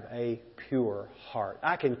can have a pure heart.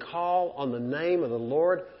 I can call on the name of the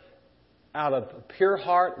Lord out of a pure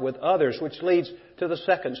heart with others, which leads to the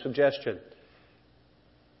second suggestion.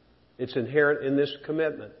 It's inherent in this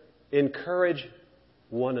commitment. Encourage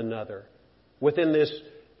one another. Within this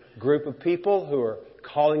group of people who are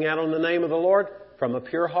calling out on the name of the Lord from a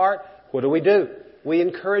pure heart, what do? We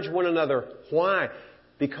encourage one another. Why?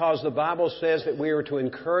 Because the Bible says that we are to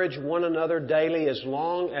encourage one another daily as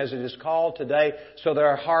long as it is called today, so that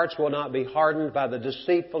our hearts will not be hardened by the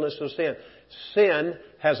deceitfulness of sin. Sin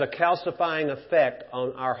has a calcifying effect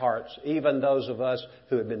on our hearts, even those of us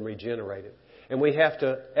who have been regenerated. And we have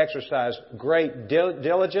to exercise great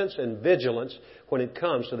diligence and vigilance when it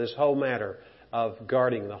comes to this whole matter of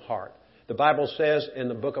guarding the heart. The Bible says in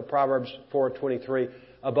the book of Proverbs 4:23,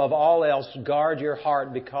 above all else, guard your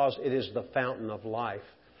heart because it is the fountain of life.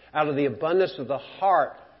 Out of the abundance of the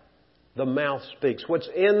heart, the mouth speaks. What's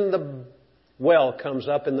in the well comes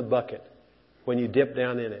up in the bucket when you dip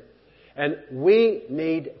down in it. And we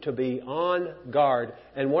need to be on guard.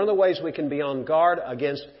 And one of the ways we can be on guard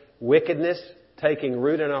against wickedness taking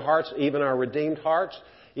root in our hearts, even our redeemed hearts,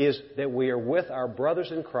 is that we are with our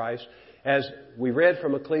brothers in Christ. As we read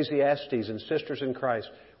from Ecclesiastes and Sisters in Christ,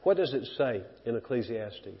 what does it say in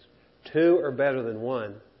Ecclesiastes? 2 are better than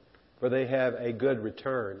 1, for they have a good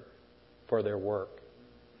return for their work.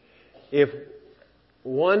 If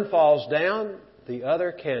one falls down, the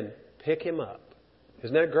other can pick him up.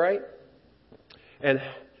 Isn't that great? And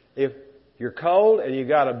if you're cold and you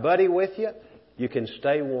got a buddy with you, you can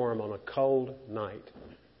stay warm on a cold night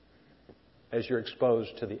as you're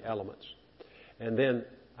exposed to the elements. And then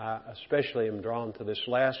I especially am drawn to this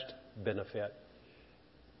last benefit.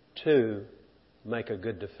 2 make a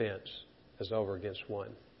good defense as over against 1.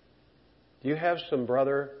 Do you have some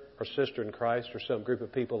brother or sister in Christ or some group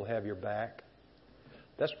of people who have your back?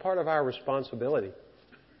 That's part of our responsibility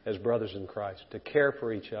as brothers in Christ, to care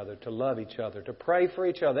for each other, to love each other, to pray for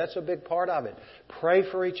each other. That's a big part of it. Pray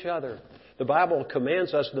for each other. The Bible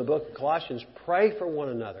commands us in the book of Colossians, pray for one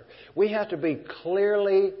another. We have to be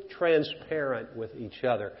clearly transparent with each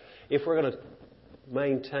other if we're going to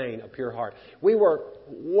maintain a pure heart. We work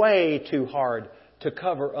way too hard to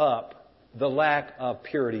cover up the lack of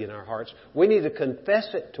purity in our hearts. We need to confess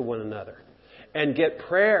it to one another and get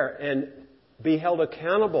prayer and be held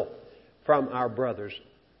accountable from our brothers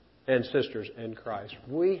and sisters in Christ.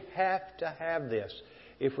 We have to have this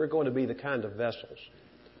if we're going to be the kind of vessels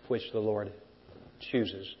which the Lord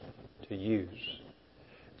chooses to use.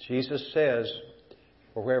 Jesus says,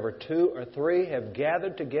 "For wherever 2 or 3 have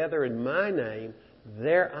gathered together in my name,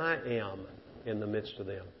 there I am in the midst of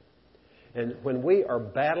them." And when we are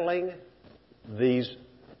battling these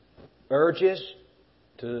urges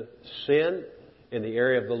to sin in the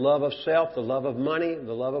area of the love of self, the love of money,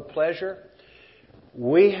 the love of pleasure,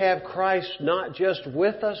 we have Christ not just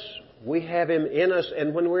with us, we have Him in us.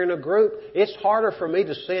 And when we're in a group, it's harder for me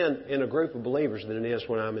to sin in a group of believers than it is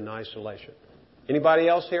when I'm in isolation. Anybody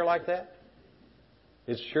else here like that?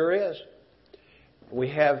 It sure is. We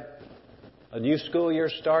have a new school year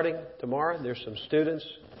starting tomorrow. There's some students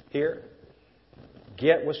here.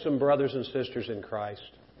 Get with some brothers and sisters in Christ.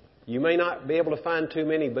 You may not be able to find too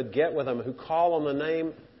many, but get with them who call on the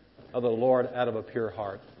name of the Lord out of a pure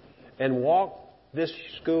heart. And walk this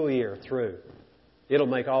school year through. It'll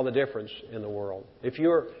make all the difference in the world. If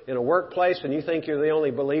you're in a workplace and you think you're the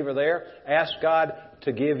only believer there, ask God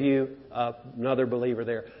to give you another believer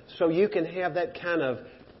there. So you can have that kind of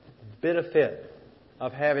benefit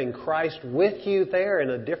of having Christ with you there in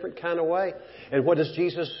a different kind of way. And what does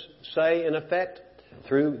Jesus say in effect?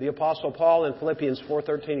 Through the Apostle Paul in Philippians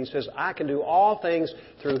 4:13, he says, "I can do all things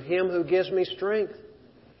through Him who gives me strength."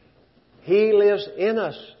 He lives in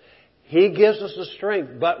us. He gives us the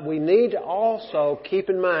strength. But we need to also keep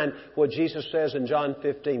in mind what Jesus says in John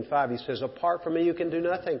 15:5. He says, "Apart from me you can do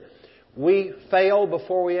nothing." We fail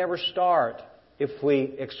before we ever start if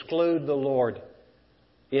we exclude the Lord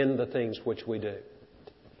in the things which we do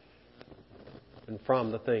and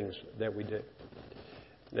from the things that we do.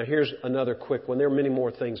 Now here's another quick one. There are many more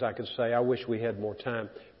things I could say. I wish we had more time,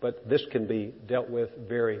 but this can be dealt with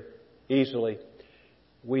very easily.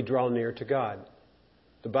 We draw near to God.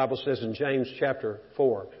 The Bible says in James chapter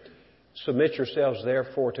 4, "Submit yourselves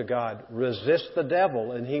therefore to God. Resist the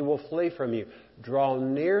devil and he will flee from you. Draw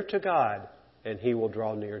near to God and He will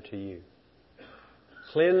draw near to you."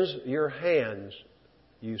 Cleanse your hands,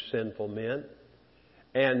 you sinful men,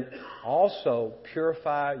 and also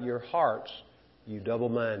purify your hearts, you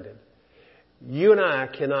double-minded. You and I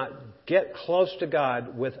cannot get close to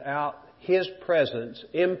God without His presence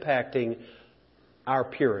impacting our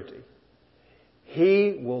purity.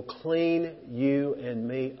 He will clean you and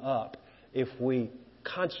me up if we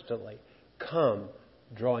constantly come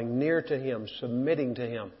drawing near to Him, submitting to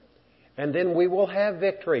Him. And then we will have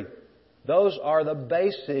victory. Those are the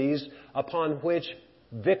bases upon which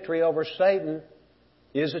victory over Satan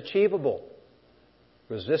is achievable.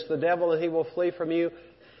 Resist the devil and he will flee from you.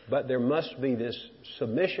 But there must be this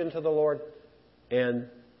submission to the Lord and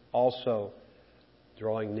also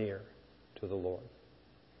drawing near to the Lord.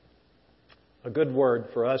 A good word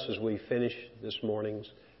for us as we finish this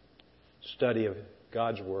morning's study of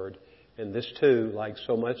God's Word. And this too, like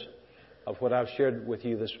so much of what I've shared with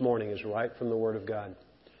you this morning, is right from the Word of God.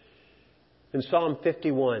 In Psalm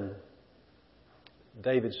 51,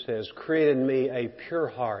 David says, "Create in me a pure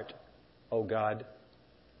heart, O God,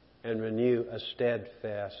 and renew a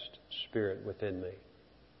steadfast spirit within me."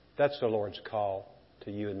 That's the Lord's call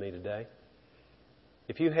to you and me today.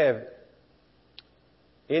 If you have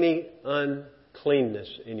any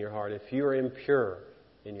uncleanness in your heart, if you are impure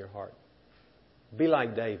in your heart, be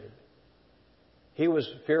like David. He was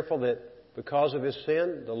fearful that because of his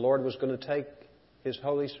sin, the Lord was going to take His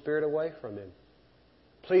Holy Spirit away from him.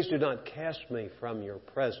 Please do not cast me from your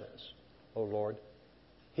presence, O Lord.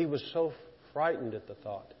 He was so frightened at the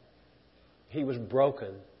thought. He was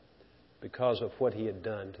broken because of what he had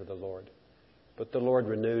done to the Lord. But the Lord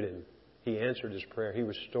renewed him. He answered his prayer. He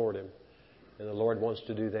restored him. And the Lord wants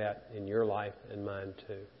to do that in your life and mine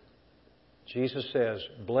too. Jesus says,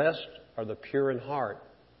 "Blessed are the pure in heart,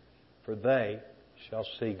 for they shall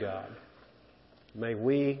see God." May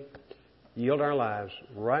we yield our lives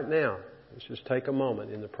right now. Let's just take a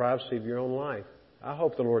moment in the privacy of your own life. I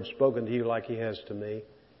hope the Lord's spoken to you like He has to me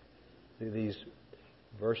through these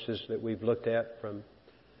verses that we've looked at from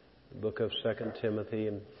the book of 2 Timothy.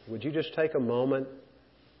 And would you just take a moment?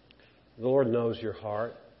 The Lord knows your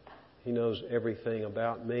heart. He knows everything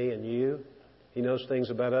about me and you. He knows things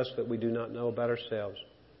about us that we do not know about ourselves.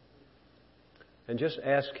 And just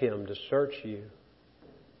ask Him to search you,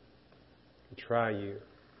 and try you,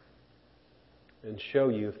 and show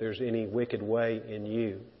you if there's any wicked way in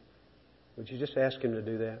you. Would you just ask Him to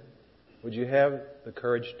do that? Would you have the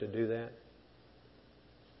courage to do that?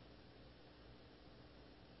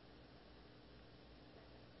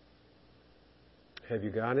 Have you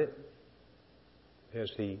got it? Has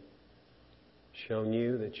He shown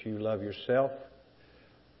you that you love yourself,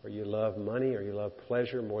 or you love money, or you love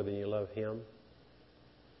pleasure more than you love Him?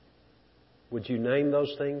 Would you name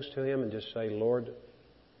those things to Him and just say, "Lord,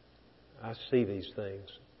 I see these things"?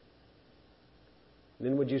 And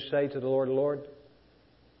then would you say to the Lord, "Lord,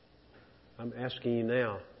 I'm asking you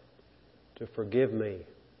now to forgive me.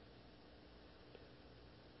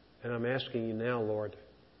 And I'm asking you now, Lord,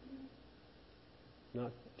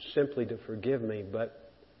 not simply to forgive me,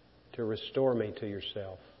 but to restore me to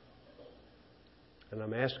yourself. And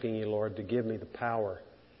I'm asking you, Lord, to give me the power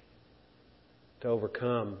to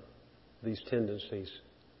overcome these tendencies.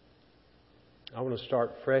 I want to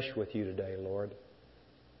start fresh with you today, Lord.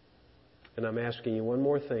 And I'm asking you one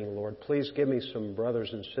more thing, Lord. Please give me some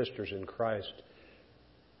brothers and sisters in Christ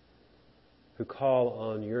who call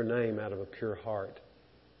on your name out of a pure heart,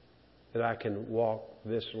 that I can walk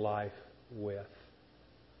this life with.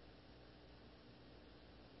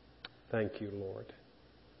 Thank you, Lord.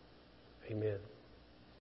 Amen.